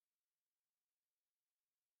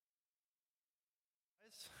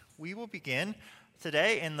we will begin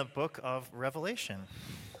today in the book of Revelation.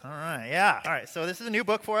 All right, so this is a new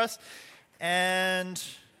book for us, and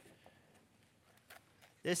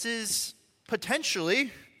this is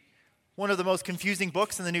potentially one of the most confusing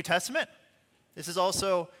books in the New Testament. This is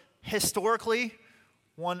also historically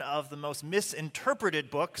one of the most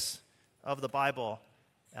misinterpreted books of the Bible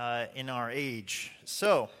in our age.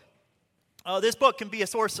 So, this book can be a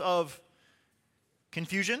source of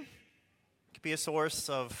confusion. It can be a source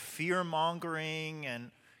of fear-mongering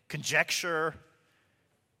and conjecture.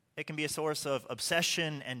 It can be a source of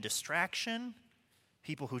obsession and distraction.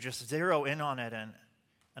 People who just zero in on it and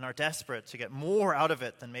are desperate to get more out of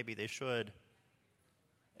it than maybe they should.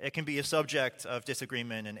 It can be a subject of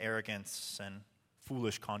disagreement and arrogance and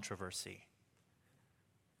foolish controversy.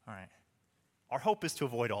 All right. Our hope is to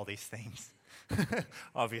avoid all these things,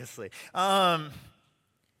 obviously.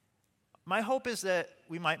 My hope is that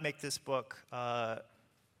we might make this book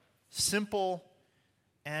simple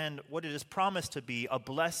and what it is promised to be, a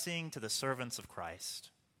blessing to the servants of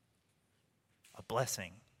Christ. A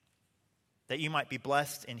blessing. That you might be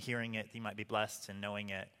blessed in hearing it, you might be blessed in knowing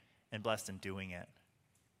it, and blessed in doing it.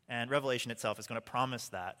 And Revelation itself is going to promise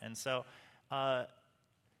that. And so I'll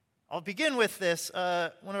begin with this.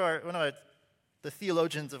 One of the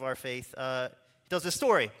theologians of our faith does this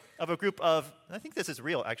story of a group of, I think this is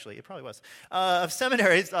real actually, it probably was, of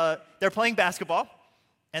seminaries. They're playing basketball,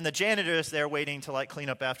 and the janitor is there waiting to clean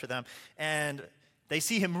up after them, and they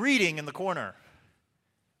see him reading in the corner.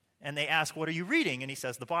 And they ask, "What are you reading?" And he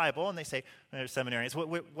says, "The Bible." And they say, seminarians,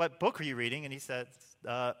 what book are you reading? And he says,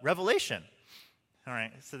 Revelation. All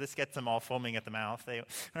right, so this gets them all foaming at the mouth. All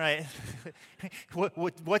right,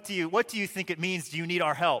 what do you think it means? Do you need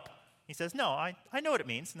our help? He says, "No, I know what it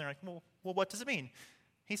means." And they're like, well, what does it mean?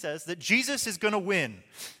 He says that Jesus is going to win.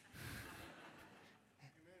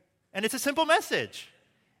 And it's a simple message.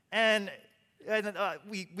 And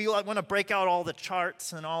we want to break out all the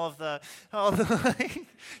charts and all the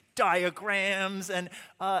diagrams and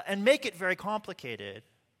make it very complicated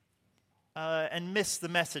and miss the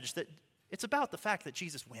message that it's about the fact that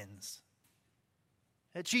Jesus wins.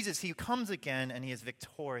 That Jesus, he comes again and he is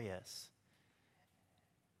victorious.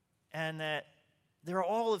 And that there are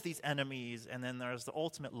all of these enemies, and then there's the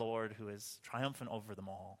ultimate Lord who is triumphant over them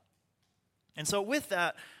all. And so with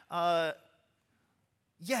that,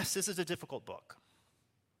 yes, this is a difficult book.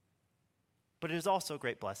 But it is also a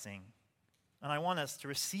great blessing. And I want us to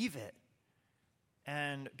receive it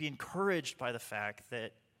and be encouraged by the fact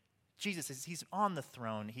that Jesus he's on the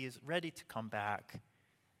throne. He is ready to come back.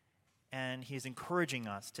 And he is encouraging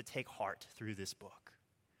us to take heart through this book.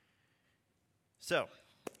 So,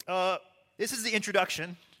 this is the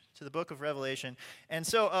introduction to the book of Revelation. And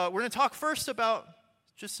so we're going to talk first about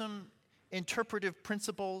just some interpretive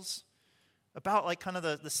principles, about kind of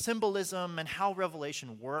the symbolism and how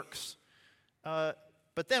Revelation works. But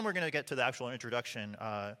then we're going to get to the actual introduction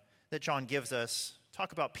that John gives us,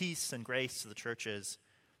 talk about peace and grace to the churches,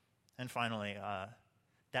 and finally,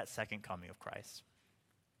 that second coming of Christ.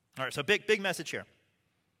 All right, so big message here.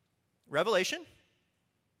 Revelation,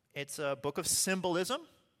 it's a book of symbolism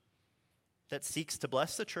that seeks to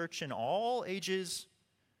bless the church in all ages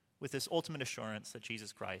with this ultimate assurance that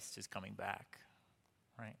Jesus Christ is coming back.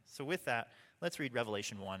 All right, so with that, let's read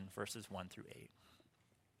Revelation 1, verses 1 through 8.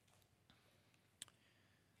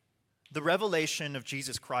 The revelation of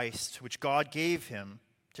Jesus Christ, which God gave him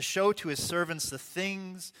to show to his servants the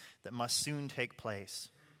things that must soon take place.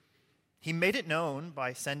 He made it known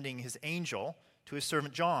by sending his angel to his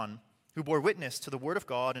servant John, who bore witness to the word of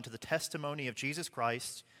God and to the testimony of Jesus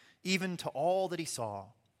Christ, even to all that he saw.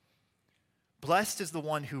 Blessed is the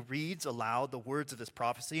one who reads aloud the words of this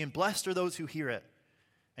prophecy, and blessed are those who hear it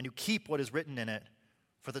and who keep what is written in it,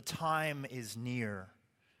 for the time is near.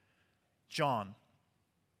 John,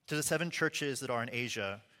 to the 7 churches that are in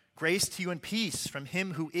Asia, grace to you and peace from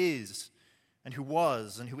him who is, and who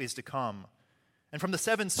was, and who is to come, and from the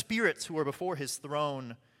 7 spirits who are before his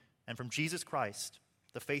throne, and from Jesus Christ,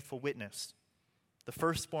 the faithful witness, the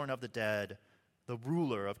firstborn of the dead, the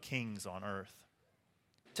ruler of kings on earth.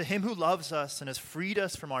 To him who loves us and has freed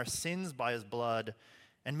us from our sins by his blood,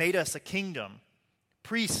 and made us a kingdom,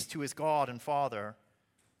 priests to his God and Father,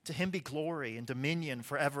 to him be glory and dominion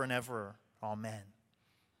forever and ever. Amen.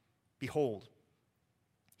 Behold,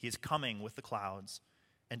 he is coming with the clouds,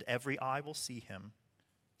 and every eye will see him,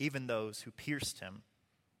 even those who pierced him,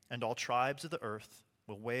 and all tribes of the earth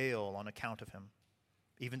will wail on account of him.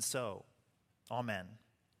 Even so, amen.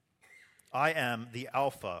 I am the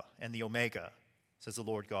Alpha and the Omega, says the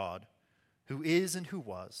Lord God, who is and who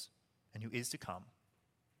was and who is to come,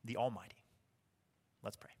 the Almighty.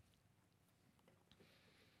 Let's pray.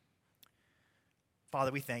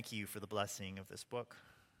 Father, we thank you for the blessing of this book.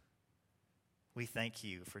 We thank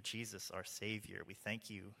you for Jesus, our Savior. We thank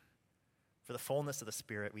you for the fullness of the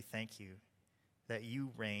Spirit. We thank you that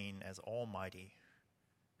you reign as Almighty,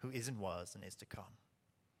 who is and was and is to come.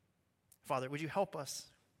 Father, would you help us?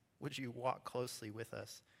 Would you walk closely with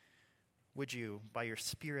us? Would you, by your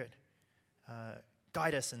Spirit,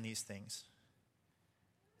 guide us in these things,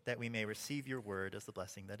 that we may receive your word as the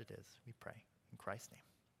blessing that it is? We pray in Christ's name.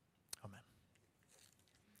 Amen.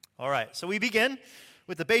 All right, so we begin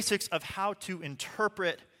with the basics of how to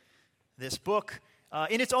interpret this book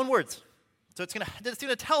in its own words. So it's going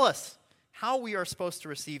to tell us how we are supposed to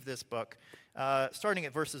receive this book, starting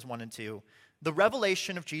at verses 1 and 2. The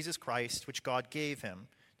revelation of Jesus Christ, which God gave him,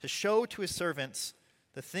 to show to his servants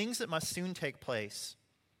the things that must soon take place.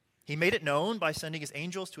 He made it known by sending his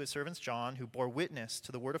angels to his servants John, who bore witness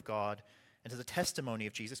to the word of God and to the testimony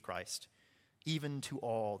of Jesus Christ, even to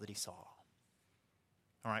all that he saw.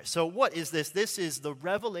 All right, so what is this? This is the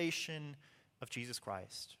revelation of Jesus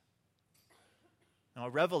Christ. Now, a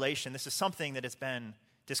revelation, this is something that has been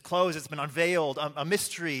disclosed, it's been unveiled, a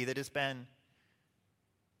mystery that has been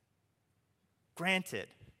granted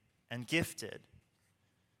and gifted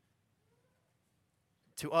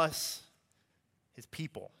to us, his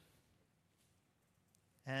people.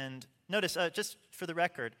 And notice, just for the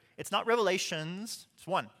record, it's not revelations, it's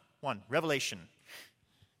one, revelation.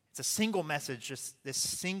 It's a single message, just this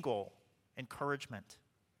single encouragement.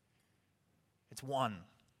 It's one.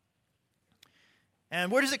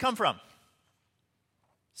 And where does it come from?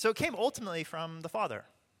 So it came ultimately from the Father.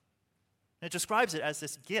 And it describes it as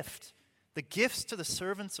this gift, the gifts to the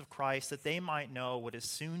servants of Christ that they might know what is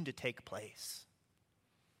soon to take place.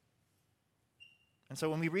 And so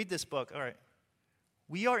when we read this book, all right,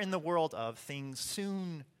 we are in the world of things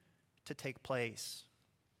soon to take place,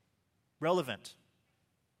 relevant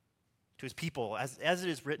to his people as it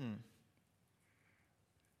is written.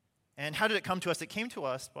 And how did it come to us? It came to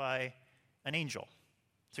us by an angel.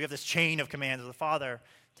 So we have this chain of commands of the Father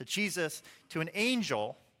to Jesus, to an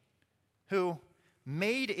angel who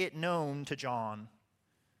made it known to John,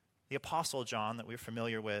 the Apostle John that we're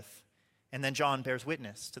familiar with, and then John bears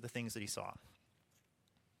witness to the things that he saw.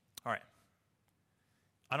 All right.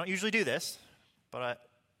 I don't usually do this, but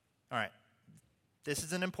all right. This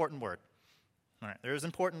is an important word. All right. There's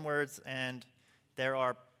important words, and there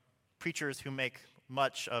are preachers who make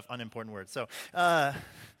much of unimportant words. So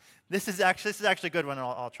this is actually a good one, and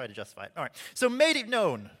I'll try to justify it. All right. So made it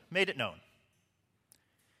known.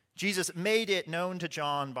 Jesus made it known to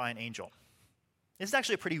John by an angel. This is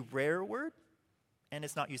actually a pretty rare word, and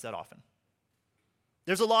it's not used that often.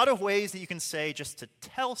 There's a lot of ways that you can say just to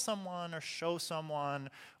tell someone or show someone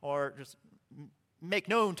or just make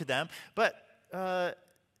known to them, but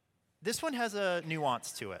this one has a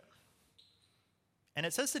nuance to it. And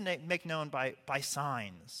it says to make known by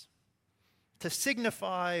signs, to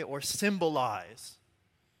signify or symbolize.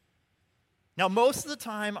 Now, most of the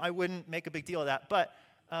time, I wouldn't make a big deal of that, but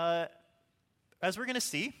as we're going to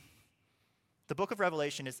see, the book of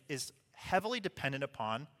Revelation is heavily dependent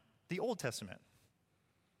upon the Old Testament.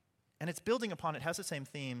 And it's building upon it, has the same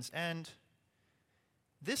themes. And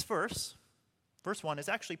this verse 1, is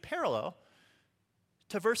actually parallel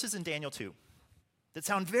to verses in Daniel 2 that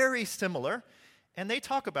sound very similar. And they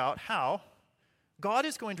talk about how God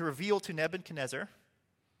is going to reveal to Nebuchadnezzar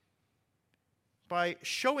by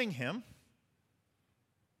showing him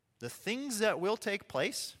the things that will take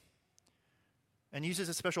place, and uses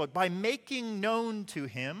a special word, by making known to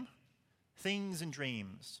him things in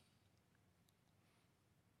dreams.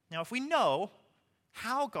 Now, if we know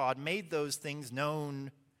how God made those things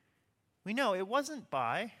known, we know it wasn't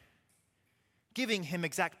by giving him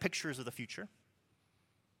exact pictures of the future.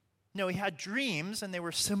 No, he had dreams, and they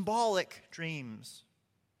were symbolic dreams.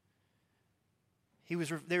 They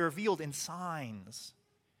were revealed in signs,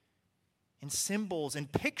 in symbols, in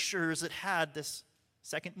pictures that had this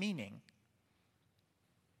second meaning.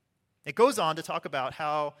 It goes on to talk about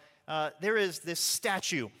how there is this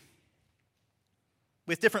statue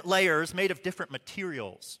with different layers made of different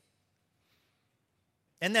materials.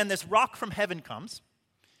 And then this rock from heaven comes.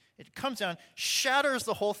 It comes down, shatters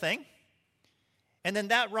the whole thing, and then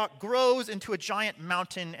that rock grows into a giant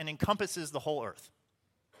mountain and encompasses the whole earth.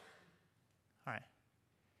 All right.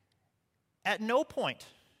 At no point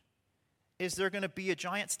is there going to be a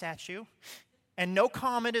giant statue, and no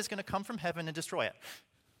comet is going to come from heaven and destroy it.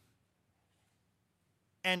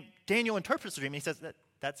 And Daniel interprets the dream, and he says that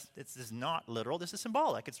this is not literal, this is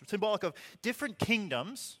symbolic. It's symbolic of different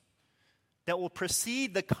kingdoms that will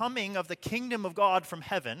precede the coming of the kingdom of God from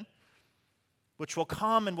heaven, which will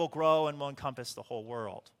come and will grow and will encompass the whole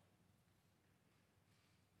world.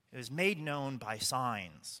 It was made known by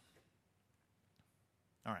signs.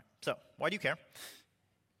 All right, so why do you care?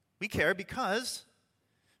 We care because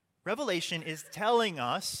Revelation is telling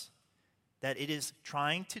us that it is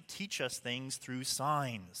trying to teach us things through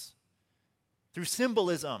signs, through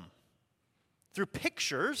symbolism, through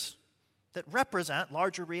pictures that represent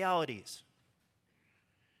larger realities.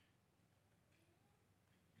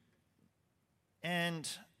 And,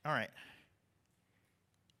 all right,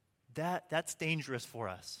 that's dangerous for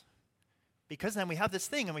us. Because then we have this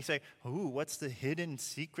thing and we say, ooh, what's the hidden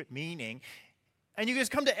secret meaning? And you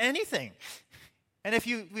just come to anything. And if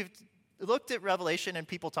we've looked at Revelation and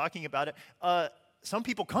people talking about it, some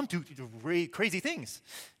people come to really crazy things.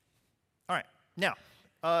 All right, now,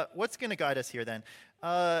 what's going to guide us here then?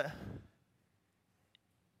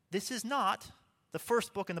 This is not the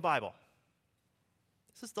first book in the Bible.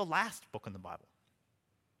 This is the last book in the Bible.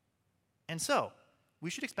 And so, we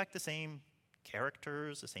should expect the same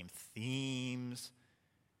characters, the same themes.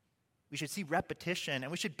 We should see repetition,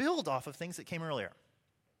 and we should build off of things that came earlier.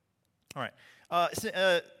 All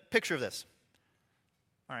right, picture of this.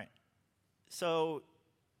 All right, so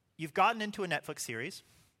you've gotten into a Netflix series,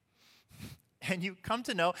 and you come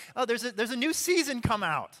to know, oh, there's a new season come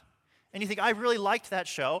out. And you think, I really liked that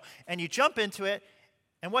show, and you jump into it,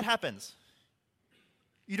 and what happens?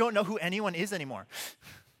 You don't know who anyone is anymore.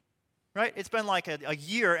 Right? It's been like a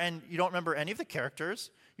year, and you don't remember any of the characters.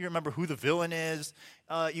 You don't remember who the villain is.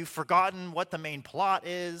 You've forgotten what the main plot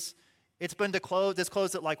is. It's been disclosed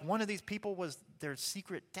that like one of these people was their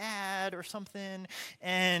secret dad or something,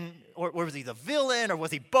 or was he the villain, or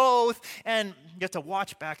was he both? And you have to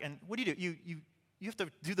watch back, and what do? You have to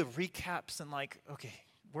do the recaps and like, okay,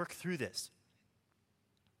 work through this.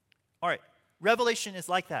 All right, Revelation is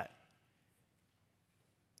like that.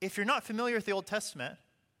 If you're not familiar with the Old Testament,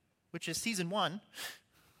 which is season 1,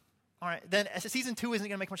 all right, then season 2 isn't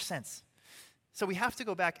going to make much sense. So we have to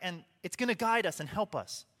go back, and it's going to guide us and help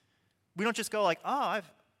us. We don't just go like, oh,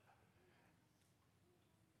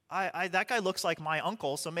 that guy looks like my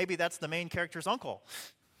uncle, so maybe that's the main character's uncle.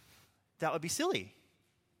 That would be silly.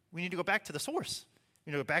 We need to go back to the source.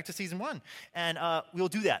 We need to go back to season 1. And we'll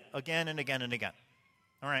do that again and again and again.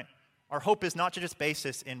 All right? Our hope is not to just base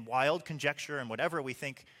this in wild conjecture and whatever we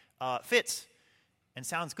think fits and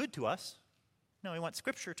sounds good to us. No, we want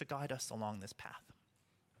Scripture to guide us along this path.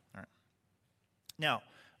 All right. Now,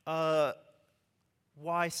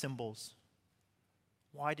 why symbols?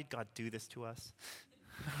 Why did God do this to us?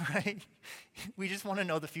 Right? We just want to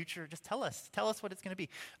know the future. Just tell us. Tell us what it's going to be.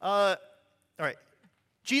 All right.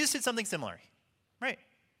 Jesus did something similar. Right?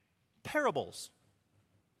 Parables.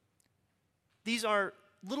 These are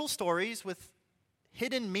little stories with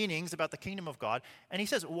hidden meanings about the kingdom of God. And he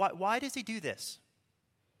says, why does he do this?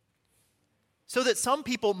 So that some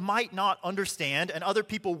people might not understand and other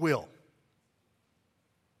people will.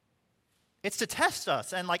 It's to test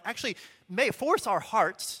us and actually may force our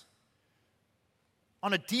hearts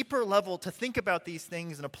on a deeper level to think about these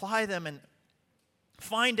things and apply them and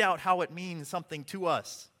find out how it means something to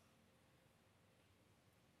us.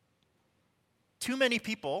 Too many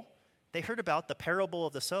people, they heard about the parable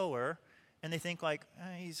of the sower and they think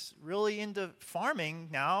he's really into farming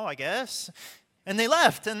now, I guess. And they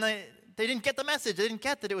left and they didn't get the message. They didn't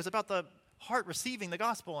get that it was about the heart receiving the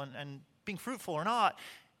gospel and being fruitful or not.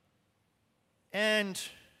 And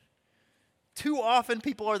too often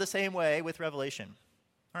people are the same way with Revelation.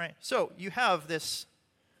 All right, so you have this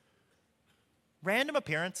random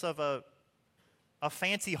appearance of a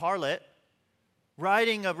fancy harlot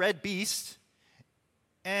riding a red beast,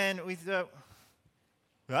 and we thought,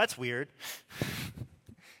 well, that's weird.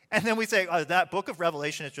 And then we say, oh, that book of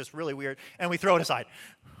Revelation is just really weird, and we throw it aside.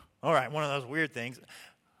 All right, one of those weird things.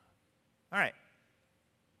 All right.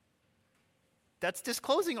 That's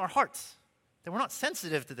disclosing our hearts, that we're not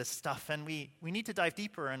sensitive to this stuff, and we need to dive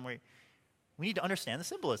deeper, and we need to understand the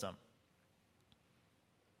symbolism.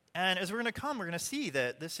 And as we're going to see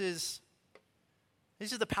that these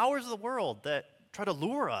are the powers of the world that try to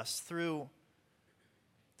lure us through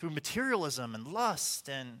materialism and lust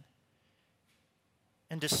and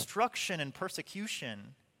destruction and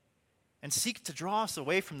persecution, and seek to draw us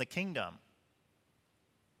away from the kingdom.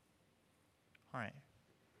 All right.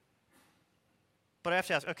 But I have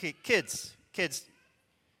to ask, okay, kids,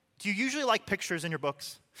 do you usually like pictures in your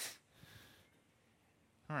books?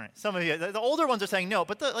 All right, some of you, the older ones are saying no,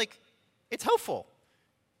 but it's helpful.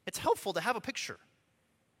 It's helpful to have a picture.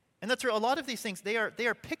 And that's where a lot of these things, they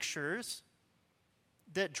are pictures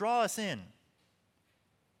that draw us in.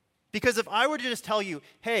 Because if I were to just tell you,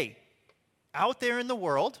 hey, out there in the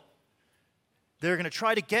world, they're going to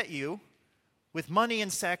try to get you with money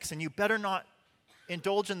and sex, and you better not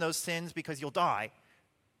indulge in those sins because you'll die.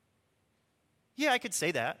 Yeah, I could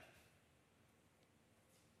say that.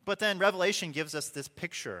 But then Revelation gives us this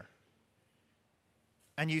picture.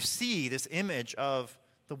 And you see this image of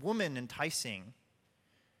the woman enticing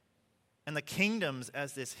and the kingdoms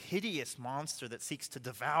as this hideous monster that seeks to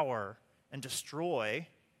devour and destroy.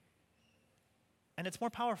 And it's more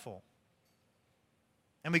powerful.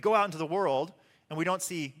 And we go out into the world and we don't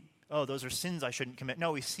see, oh, those are sins I shouldn't commit.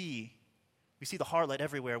 No, we see the harlot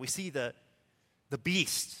everywhere. We see the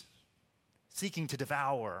beast seeking to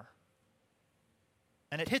devour.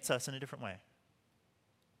 And it hits us in a different way.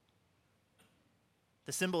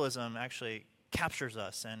 The symbolism actually captures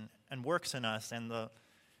us and works in us. And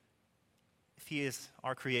if he is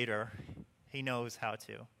our creator, he knows how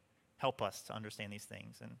to help us to understand these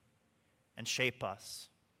things and shape us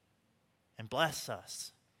and bless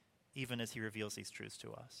us, even as he reveals these truths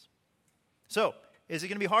to us. So, is it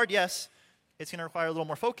going to be hard? Yes. It's going to require a little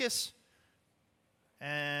more focus.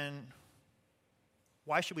 And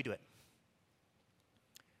why should we do it?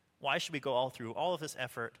 Why should we go all through all of this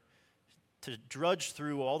effort to drudge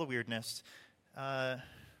through all the weirdness? Well,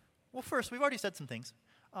 first, we've already said some things.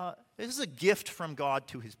 This is a gift from God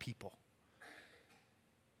to his people.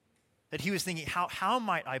 That he was thinking, how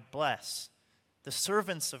might I bless the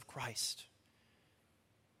servants of Christ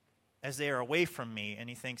as they are away from me? And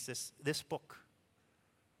he thinks this book.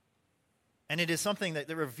 And it is something that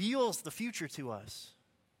reveals the future to us.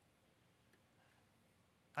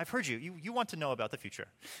 I've heard you. You want to know about the future.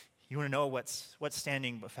 You want to know what's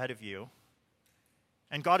standing ahead of you.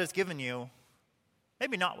 And God has given you,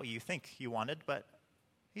 maybe not what you think you wanted, but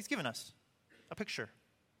he's given us a picture.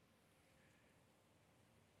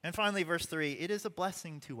 And finally, verse 3, it is a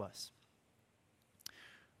blessing to us.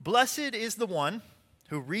 Blessed is the one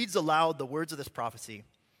who reads aloud the words of this prophecy,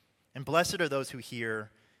 and blessed are those who hear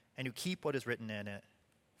and who keep what is written in it,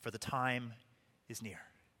 for the time is near.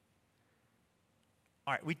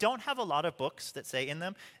 All right, we don't have a lot of books that say in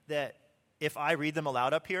them that if I read them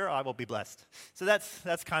aloud up here, I will be blessed. So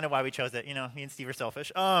that's kind of why we chose it. You know, me and Steve are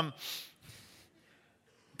selfish. But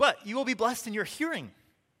you will be blessed in your hearing.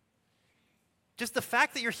 Just the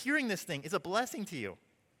fact that you're hearing this thing is a blessing to you.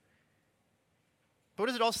 But what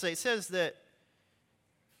does it also say? It says that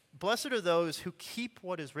blessed are those who keep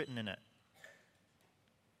what is written in it.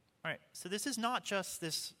 All right, so this is not just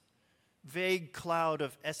this vague cloud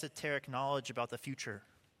of esoteric knowledge about the future.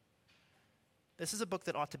 This is a book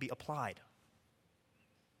that ought to be applied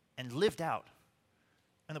and lived out,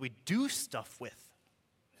 and that we do stuff with.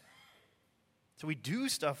 So we do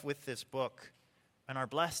stuff with this book and are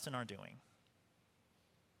blessed in our doing.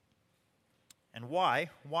 And why?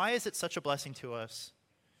 Why is it such a blessing to us?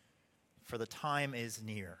 For the time is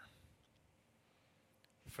near.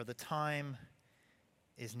 For the time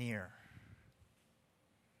is near.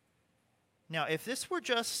 Now, if this were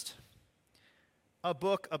just a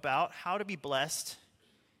book about how to be blessed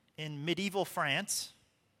in medieval France,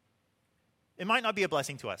 it might not be a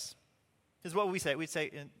blessing to us. Because what would we say? We'd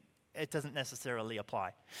say it doesn't necessarily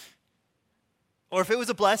apply. Or if it was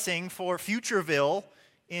a blessing for Futureville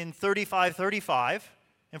in 3535,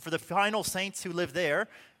 and for the final saints who live there,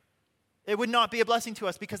 it would not be a blessing to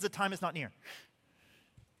us because the time is not near.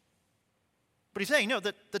 But he's saying, no,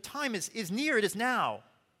 that the time is near, it is now.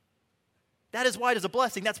 That is why it is a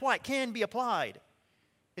blessing. That's why it can be applied.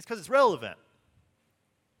 It's because it's relevant.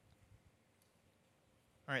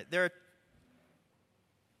 All right,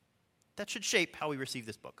 that should shape how we receive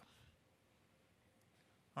this book.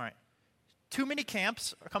 All right. Too many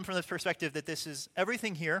camps come from this perspective that this is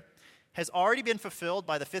everything here has already been fulfilled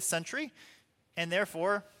by the 5th century, and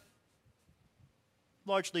therefore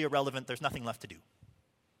largely irrelevant. There's nothing left to do.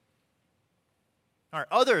 All right.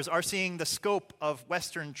 Others are seeing the scope of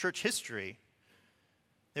Western church history.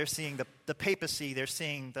 They're seeing the papacy. They're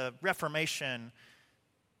seeing the Reformation.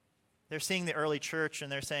 They're seeing the early church,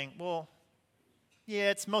 and they're saying, well,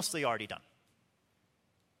 yeah, it's mostly already done.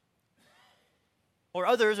 Or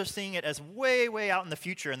others are seeing it as way, way out in the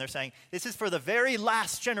future, and they're saying, this is for the very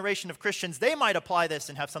last generation of Christians. They might apply this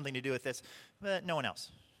and have something to do with this, but no one else.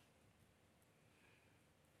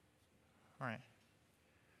 All right.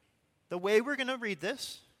 The way we're going to read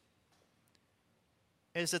this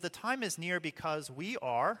is that the time is near because we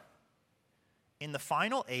are in the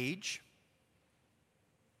final age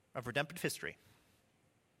of redemptive history.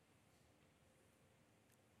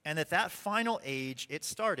 And that final age, it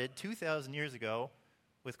started 2,000 years ago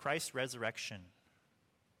with Christ's resurrection.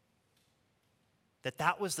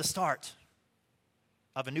 That was the start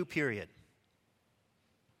of a new period.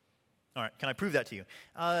 All right, can I prove that to you?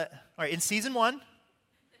 All right, in season one,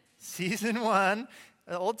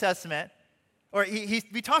 the Old Testament, Or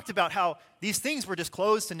we talked about how these things were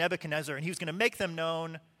disclosed to Nebuchadnezzar, and he was going to make them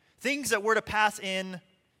known, things that were to pass in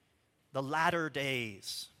the latter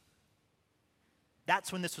days.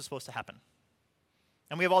 That's when this was supposed to happen.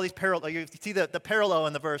 And we have all these parallels. You see the parallel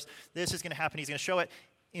in the verse. This is going to happen. He's going to show it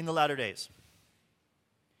in the latter days.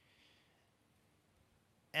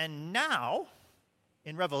 And now,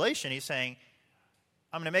 in Revelation, he's saying,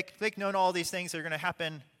 I'm going to make known all these things that are going to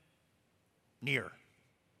happen near.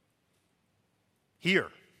 Here.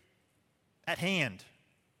 At hand.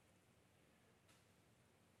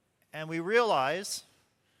 And we realize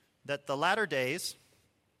that the latter days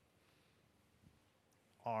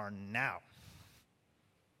are now.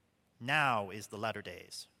 Now is the latter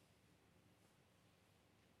days.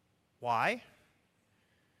 Why?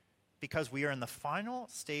 Because we are in the final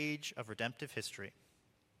stage of redemptive history.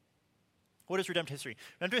 What is redemptive history?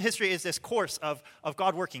 Redemptive history is this course of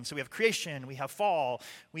God working. So we have creation, we have fall,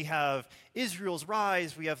 we have Israel's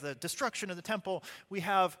rise, we have the destruction of the temple, we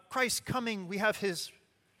have Christ coming, we have his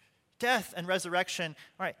death and resurrection.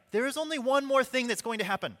 All right, there is only one more thing that's going to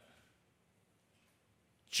happen.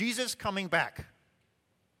 Jesus coming back.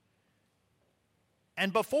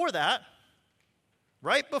 And before that,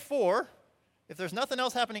 right before, if there's nothing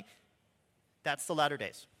else happening, that's the latter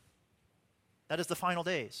days. That is the final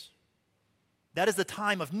days. That is the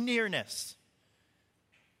time of nearness.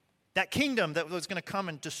 That kingdom that was going to come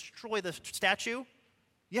and destroy the statue,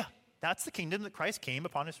 yeah, that's the kingdom that Christ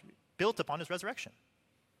built upon his resurrection.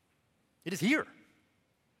 It is here.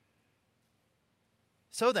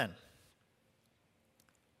 So then,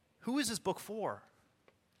 who is this book for?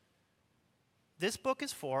 This book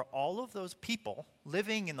is for all of those people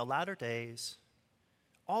living in the latter days,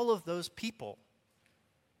 all of those people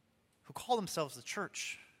who call themselves the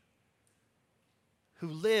church, who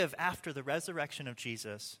live after the resurrection of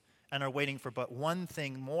Jesus and are waiting for but one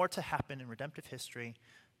thing more to happen in redemptive history,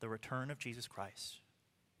 the return of Jesus Christ.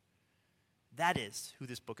 That is who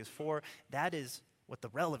this book is for. That is what the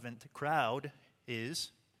relevant crowd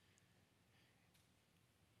is.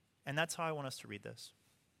 And that's how I want us to read this.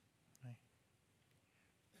 Right.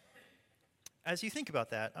 As you think about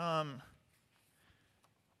that,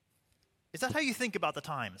 is that how you think about the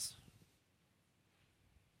times?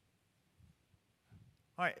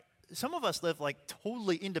 All right, some of us live like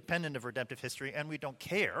totally independent of redemptive history, and we don't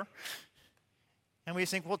care. And we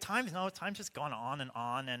think, well, time's just gone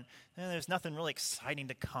on, and there's nothing really exciting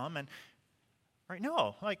to come. And right,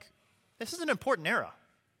 no, like this is an important era.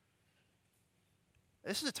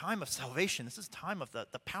 This is a time of salvation. This is a time of the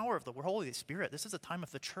power of the Holy Spirit. This is a time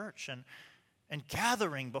of the church and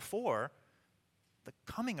gathering before the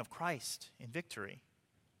coming of Christ in victory.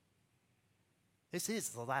 This is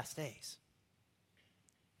the last days.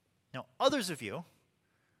 Now, others of you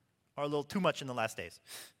are a little too much in the last days.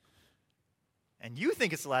 And you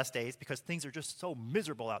think it's the last days because things are just so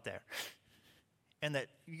miserable out there. And that,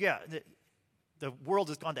 the world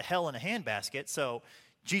has gone to hell in a handbasket, so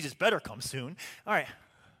Jesus better come soon. All right.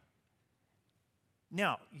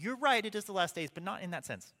 Now, you're right, it is the last days, but not in that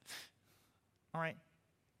sense. All right?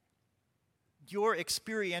 Your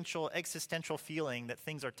experiential, existential feeling that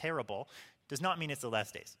things are terrible does not mean it's the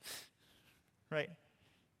last days. Right?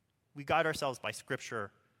 We guide ourselves by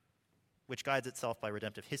Scripture, which guides itself by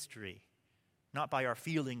redemptive history, not by our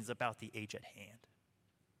feelings about the age at hand.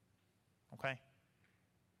 Okay?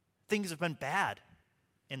 Things have been bad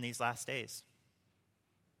in these last days.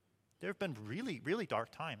 There have been really, really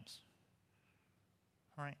dark times.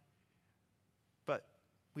 All right? But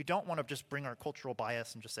we don't want to just bring our cultural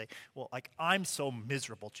bias and just say, well, like, I'm so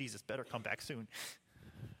miserable, Jesus better come back soon.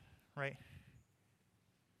 Right?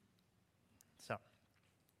 So,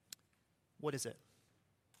 what is it?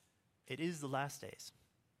 It is the last days.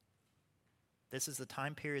 This is the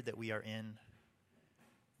time period that we are in,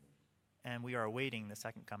 and we are awaiting the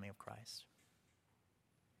second coming of Christ.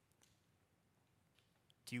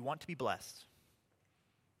 Do you want to be blessed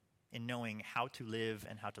in knowing how to live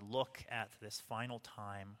and how to look at this final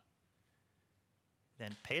time?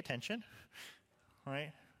 Then pay attention, all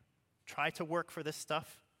right? Try to work for this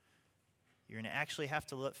stuff. You're going to actually have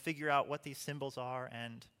to figure out what these symbols are,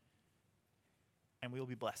 and we will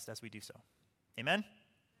be blessed as we do so. Amen?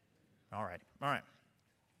 All right.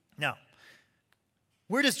 Now,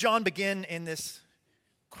 where does John begin in this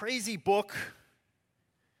crazy book?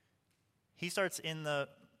 He starts in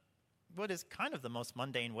what is kind of the most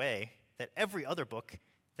mundane way that every other book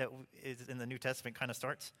that is in the New Testament kind of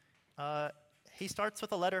starts. He starts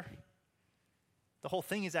with a letter. The whole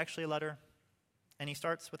thing is actually a letter. And he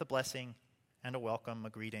starts with a blessing and a welcome, a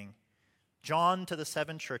greeting. John to the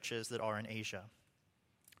 7 churches that are in Asia.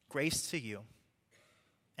 Grace to you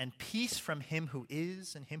and peace from him who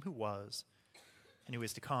is, and him who was, and who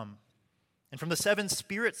is to come, and from the 7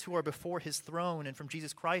 spirits who are before his throne, and from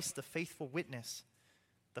Jesus Christ, the faithful witness,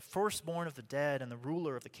 the firstborn of the dead, and the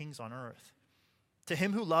ruler of the kings on earth. To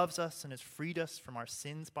him who loves us and has freed us from our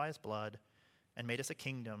sins by his blood, and made us a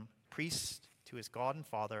kingdom, priest to his God and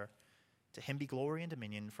Father, to him be glory and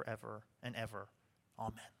dominion forever and ever.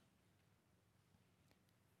 Amen.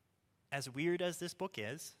 As weird as this book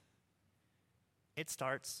is, it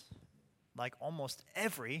starts like almost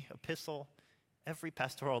every epistle, every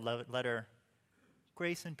pastoral letter,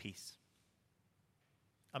 grace and peace.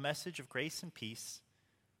 A message of grace and peace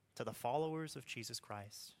to the followers of Jesus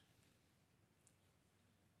Christ.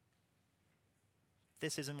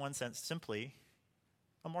 This is in one sense simply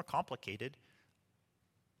a more complicated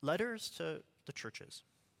letters to the churches.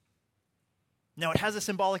 Now it has a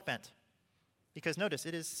symbolic bent because notice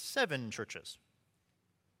it is 7 churches.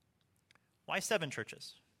 Why 7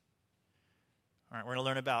 churches? All right, we're going to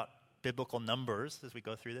learn about biblical numbers as we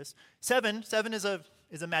go through this. 7 is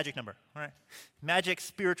a magic number, all right? Magic,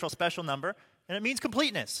 spiritual, special number, and it means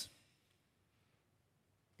completeness.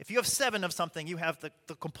 If you have 7 of something, you have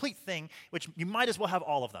the complete thing, which you might as well have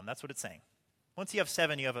all of them. That's what it's saying. Once you have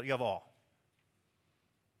 7, you have all.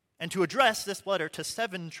 And to address this letter to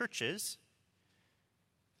 7 churches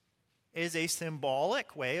is a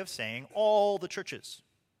symbolic way of saying all the churches.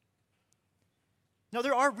 Now,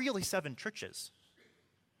 there are really 7 churches.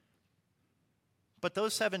 But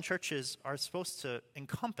those 7 churches are supposed to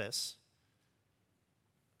encompass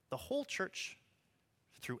the whole church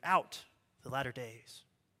throughout the latter days.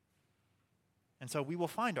 And so we will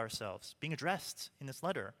find ourselves being addressed in this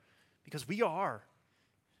letter because we are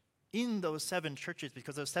in those 7 churches,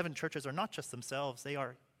 because those 7 churches are not just themselves, they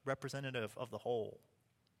are representative of the whole.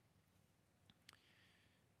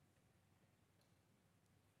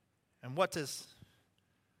 And what does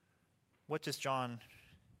John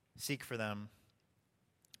seek for them?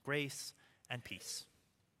 Grace and peace.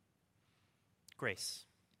 Grace.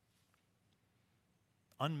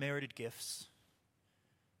 Unmerited gifts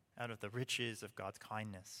out of the riches of God's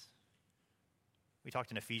kindness. We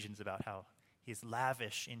talked in Ephesians about how he is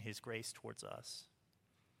lavish in his grace towards us.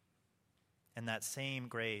 And that same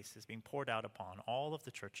grace is being poured out upon all of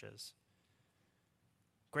the churches.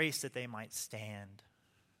 Grace that they might stand.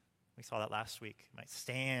 We saw that last week. Might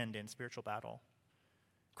stand in spiritual battle.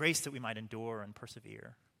 Grace that we might endure and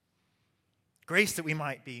persevere. Grace that we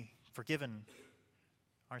might be forgiven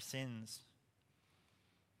our sins.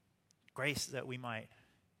 Grace that we might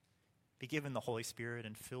be given the Holy Spirit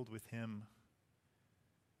and filled with him.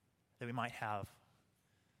 That we might have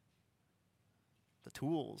the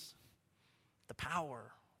tools, the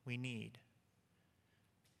power we need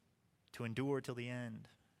to endure till the end,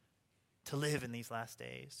 to live in these last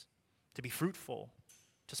days, to be fruitful,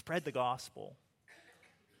 to spread the gospel.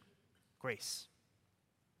 Grace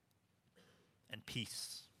and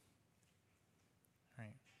peace. All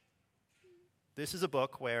right. This is a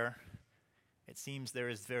book where it seems there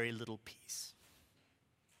is very little peace.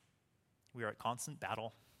 We are at constant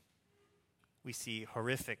battle. We see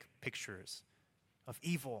horrific pictures of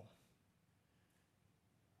evil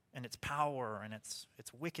and its power and its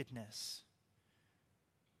wickedness.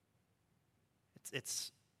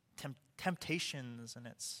 Its temptations and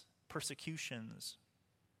its persecutions.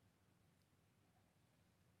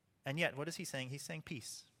 And yet, what is he saying? He's saying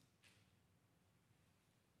peace.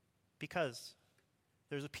 Because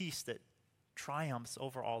there's a peace that triumphs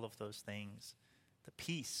over all of those things. The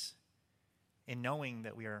peace in knowing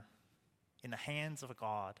that we are in the hands of a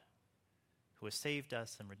God who has saved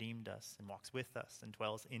us and redeemed us and walks with us and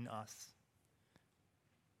dwells in us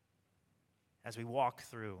as we walk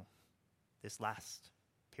through this last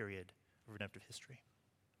period of redemptive history.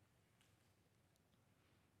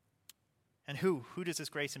 And who does this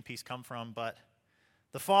grace and peace come from but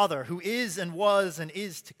the Father who is and was and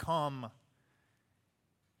is to come?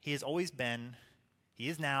 He has always been, he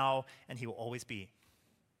is now, and he will always be.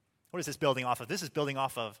 What is this building off of? This is building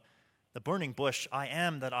off of the burning bush, I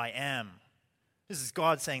am that I am. This is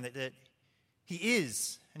God saying that he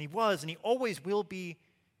is, and he was, and he always will be.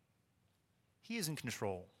 He is in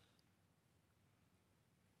control.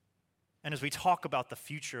 And as we talk about the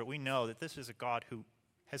future, we know that this is a God who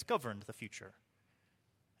has governed the future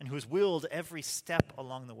and who has willed every step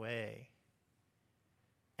along the way.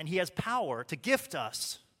 And he has power to gift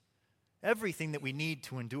us everything that we need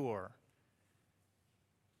to endure.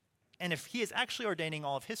 And if he is actually ordaining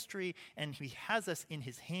all of history and he has us in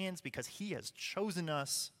his hands because he has chosen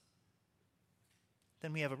us,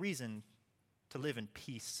 then we have a reason to live in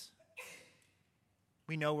peace.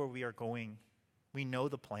 We know where we are going. We know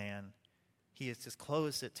the plan. He has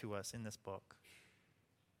disclosed it to us in this book.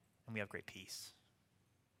 And we have great peace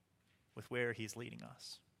with where he's leading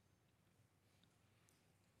us.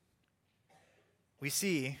 We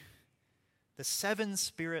see the 7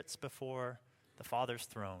 spirits before the Father's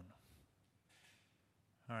throne.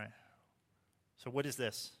 All right. So what is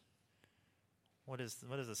this? What is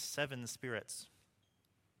the 7 spirits?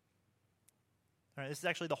 All right, this is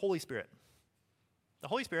actually the Holy Spirit. The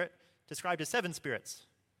Holy Spirit described as 7 spirits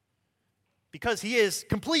because he is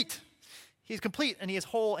complete. He is complete and he is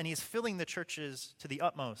whole and he is filling the churches to the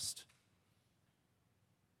utmost.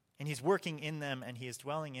 And he's working in them and he is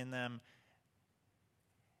dwelling in them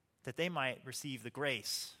that they might receive the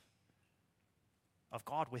grace of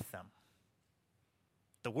God with them.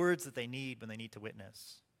 The words that they need when they need to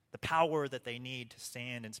witness. The power that they need to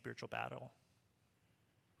stand in spiritual battle.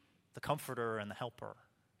 The comforter and the helper.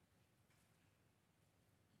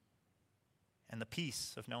 And the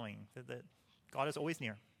peace of knowing that God is always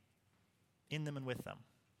near, in them and with them.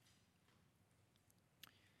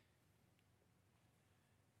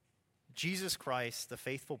 Jesus Christ, the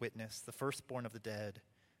faithful witness, the firstborn of the dead,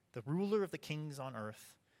 the ruler of the kings on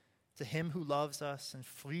earth, to him who loves us and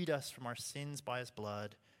freed us from our sins by his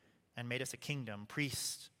blood and made us a kingdom,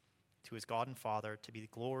 priest to his God and Father, to be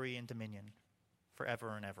glory and dominion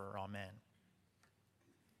forever and ever. Amen.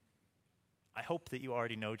 I hope that you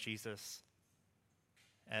already know Jesus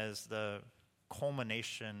as the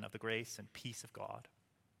culmination of the grace and peace of God.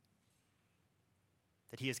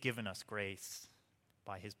 That he has given us grace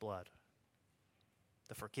by his blood,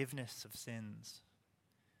 the forgiveness of sins.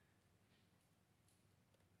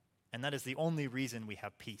 And that is the only reason we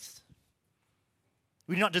have peace.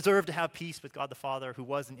 We do not deserve to have peace with God the Father, who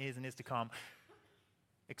was and is to come,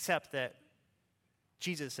 except that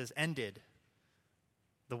Jesus has ended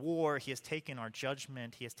the war. He has taken our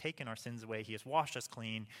judgment. He has taken our sins away. He has washed us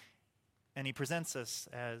clean. And he presents us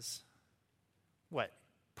as, what?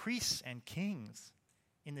 Priests and kings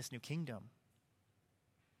in this new kingdom.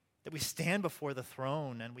 That we stand before the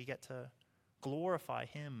throne and we get to glorify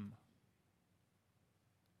him.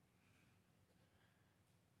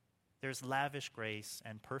 There's lavish grace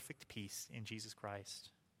and perfect peace in Jesus Christ.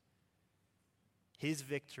 His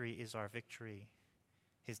victory is our victory.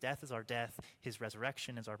 His death is our death. His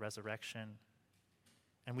resurrection is our resurrection.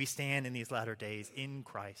 And we stand in these latter days in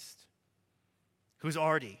Christ, who's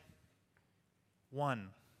already won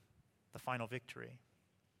the final victory.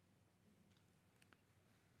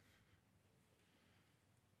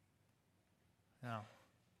 Now,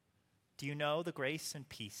 do you know the grace and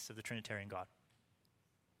peace of the Trinitarian God?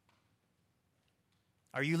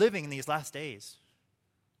 Are you living in these last days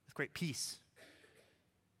with great peace?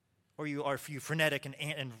 Or are you frenetic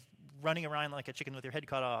and running around like a chicken with your head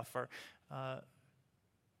cut off, or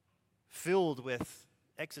filled with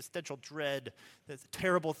existential dread that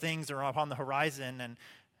terrible things are upon the horizon and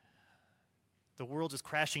the world is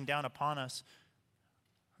crashing down upon us?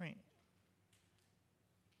 Right?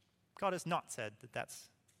 God has not said that that's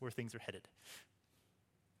where things are headed.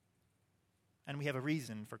 And we have a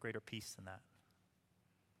reason for greater peace than that.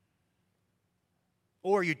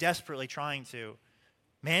 Or are you desperately trying to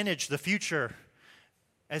manage the future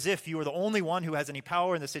as if you are the only one who has any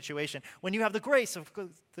power in the situation, when you have the grace of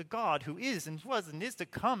the God who is and was and is to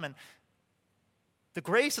come, and the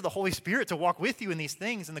grace of the Holy Spirit to walk with you in these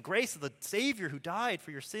things, and the grace of the Savior who died for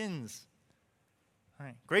your sins? All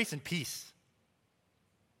right, grace and peace.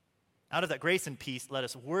 Out of that grace and peace, let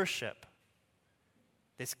us worship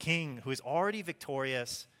this King who is already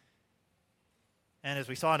victorious, and as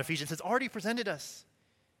we saw in Ephesians, has already presented us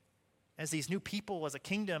as these new people, as a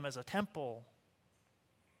kingdom, as a temple.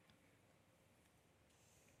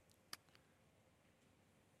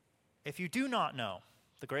 If you do not know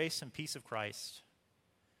the grace and peace of Christ,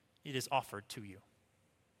 it is offered to you.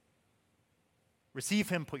 Receive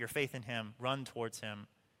him, put your faith in him, run towards him.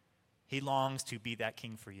 He longs to be that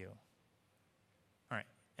king for you. All right.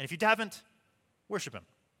 And if you haven't, worship him.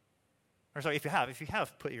 Or sorry, if you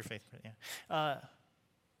have put your faith in him.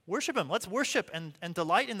 Worship him. Let's worship and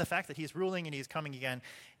delight in the fact that he's ruling and he's coming again.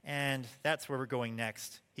 And that's where we're going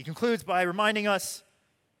next. He concludes by reminding us,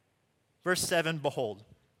 verse 7, behold,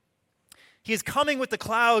 he is coming with the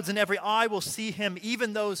clouds, and every eye will see him,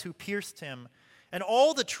 even those who pierced him. And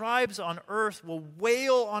all the tribes on earth will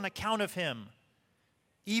wail on account of him.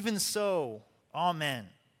 Even so, amen.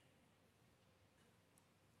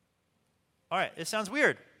 All right, it sounds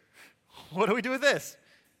weird. What do we do with this?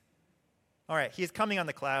 All right, he is coming on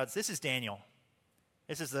the clouds. This is Daniel.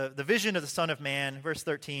 This is the vision of the Son of Man, verse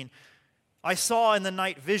 13. I saw in the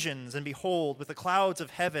night visions, and behold, with the clouds of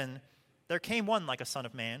heaven, there came one like a son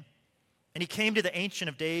of man. And he came to the Ancient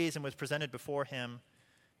of Days and was presented before him.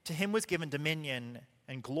 To him was given dominion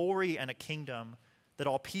and glory and a kingdom, that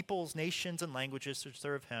all peoples, nations, and languages should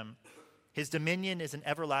serve him. His dominion is an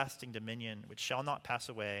everlasting dominion which shall not pass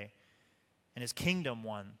away, and his kingdom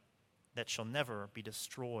one that shall never be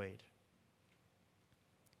destroyed.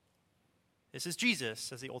 This is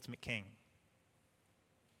Jesus as the ultimate king.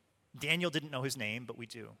 Daniel didn't know his name, but we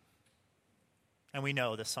do. And we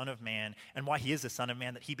know the Son of Man, and why he is the Son of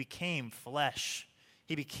Man, that he became flesh.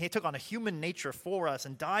 He took on a human nature for us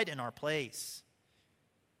and died in our place.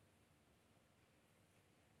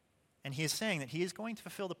 And he is saying that he is going to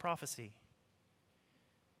fulfill the prophecy.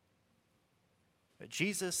 But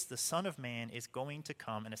Jesus, the Son of Man, is going to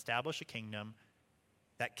come and establish a kingdom,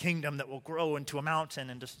 that kingdom that will grow into a mountain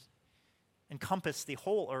and just encompass the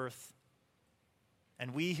whole earth.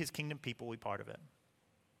 And we, his kingdom people, will be part of it.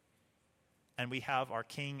 And we have our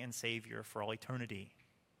King and Savior for all eternity.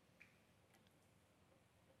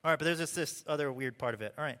 All right, but there's this other weird part of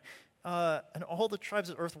it. All right. And all the tribes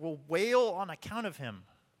of earth will wail on account of him.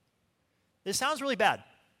 This sounds really bad.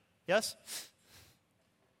 Yes?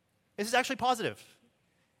 This is actually positive.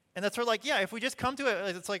 And that's sort of like, yeah, if we just come to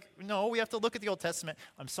it, it's like, no, we have to look at the Old Testament.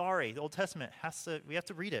 I'm sorry, the Old Testament we have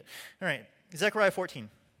to read it. All right, Zechariah 14.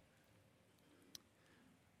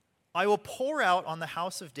 I will pour out on the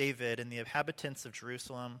house of David and the inhabitants of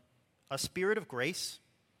Jerusalem a spirit of grace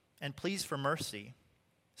and pleas for mercy,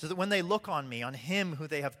 so that when they look on me, on him who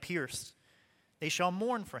they have pierced, they shall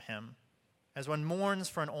mourn for him, as one mourns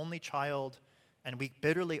for an only child, and weep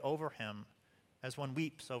bitterly over him, as one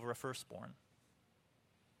weeps over a firstborn.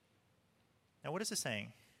 Now, what is it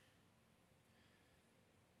saying?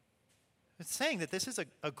 It's saying that this is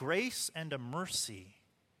a grace and a mercy,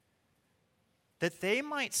 that they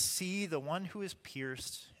might see the one who is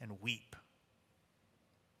pierced and weep.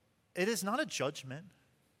 It is not a judgment.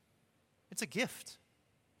 It's a gift.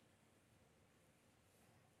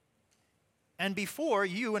 And before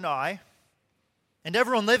you and I, and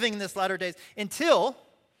everyone living in this latter days, until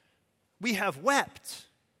we have wept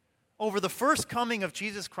over the first coming of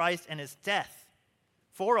Jesus Christ and his death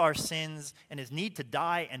for our sins and his need to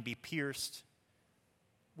die and be pierced,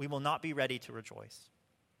 we will not be ready to rejoice.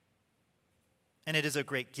 And it is a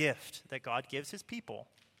great gift that God gives his people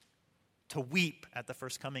to weep at the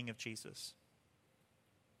first coming of Jesus,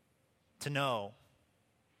 to know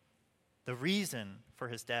the reason for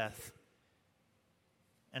his death,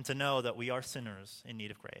 and to know that we are sinners in need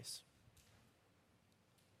of grace.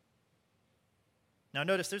 Now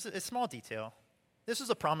notice there's a small detail. This is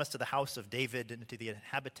a promise to the house of David and to the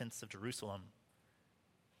inhabitants of Jerusalem.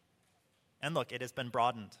 And look, it has been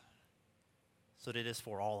broadened so that it is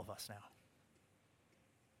for all of us now.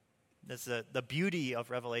 That's the beauty of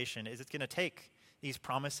Revelation, is it's going to take these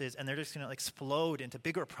promises and they're just going to explode into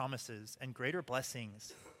bigger promises and greater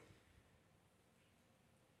blessings.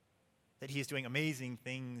 That he is doing amazing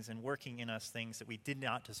things and working in us things that we did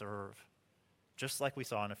not deserve, just like we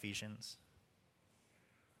saw in Ephesians.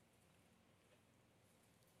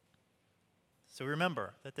 So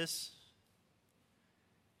remember that this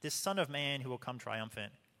Son of Man who will come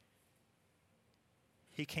triumphant,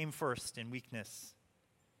 he came first in weakness.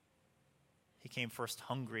 He came first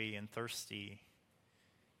hungry and thirsty.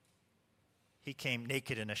 He came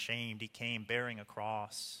naked and ashamed. He came bearing a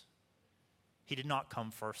cross. He did not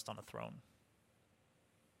come first on a throne.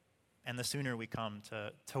 And the sooner we come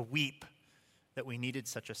to weep that we needed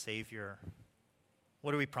such a Savior,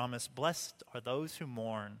 what do we promise? Blessed are those who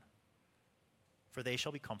mourn, for they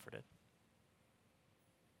shall be comforted.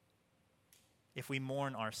 If we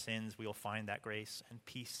mourn our sins, we will find that grace and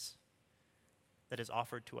peace that is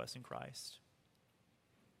offered to us in Christ.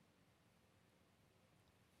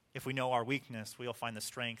 If we know our weakness, we will find the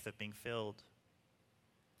strength of being filled.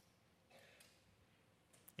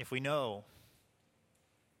 If we know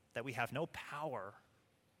that we have no power,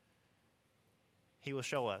 he will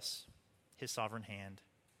show us his sovereign hand.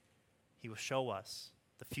 He will show us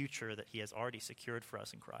the future that he has already secured for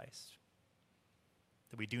us in Christ,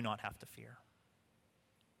 that we do not have to fear.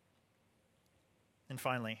 And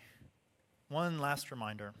finally, one last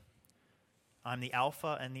reminder. I'm the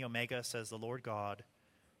Alpha and the Omega, says the Lord God,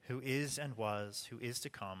 who is and was, who is to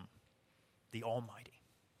come, the Almighty.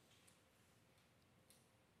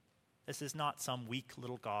 This is not some weak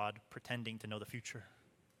little God pretending to know the future.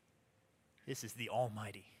 This is the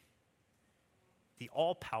Almighty, the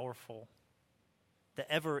all-powerful,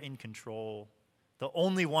 the ever in control, the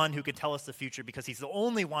only one who can tell us the future because he's the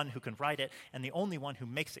only one who can write it and the only one who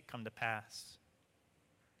makes it come to pass,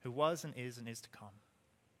 who was and is to come.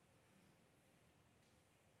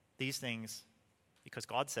 These things, because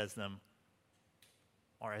God says them,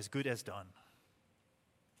 are as good as done.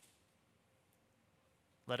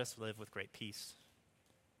 Let us live with great peace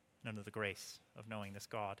and under the grace of knowing this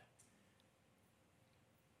God.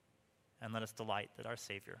 And let us delight that our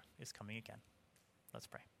Savior is coming again. Let's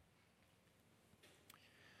pray.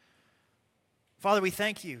 Father, we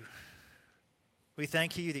thank you. We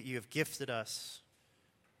thank you that you have gifted us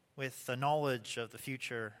with the knowledge of the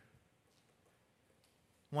future,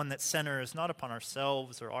 one that centers not upon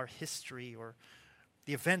ourselves or our history or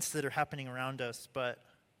the events that are happening around us, but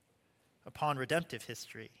upon redemptive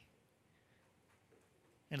history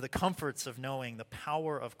and the comforts of knowing the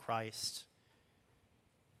power of Christ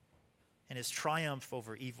and his triumph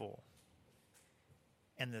over evil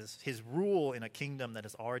and his rule in a kingdom that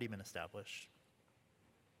has already been established.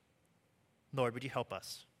 Lord, would you help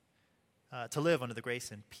us to live under the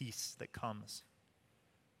grace and peace that comes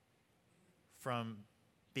from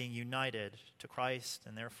being united to Christ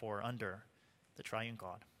and therefore under the triune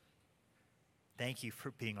God. Thank you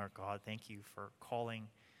for being our God. Thank you for calling.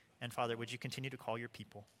 And Father, would you continue to call your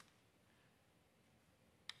people?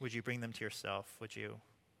 Would you bring them to yourself? Would you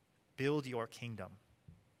build your kingdom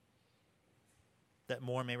that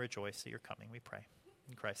more may rejoice that you're coming, we pray.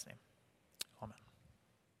 In Christ's name.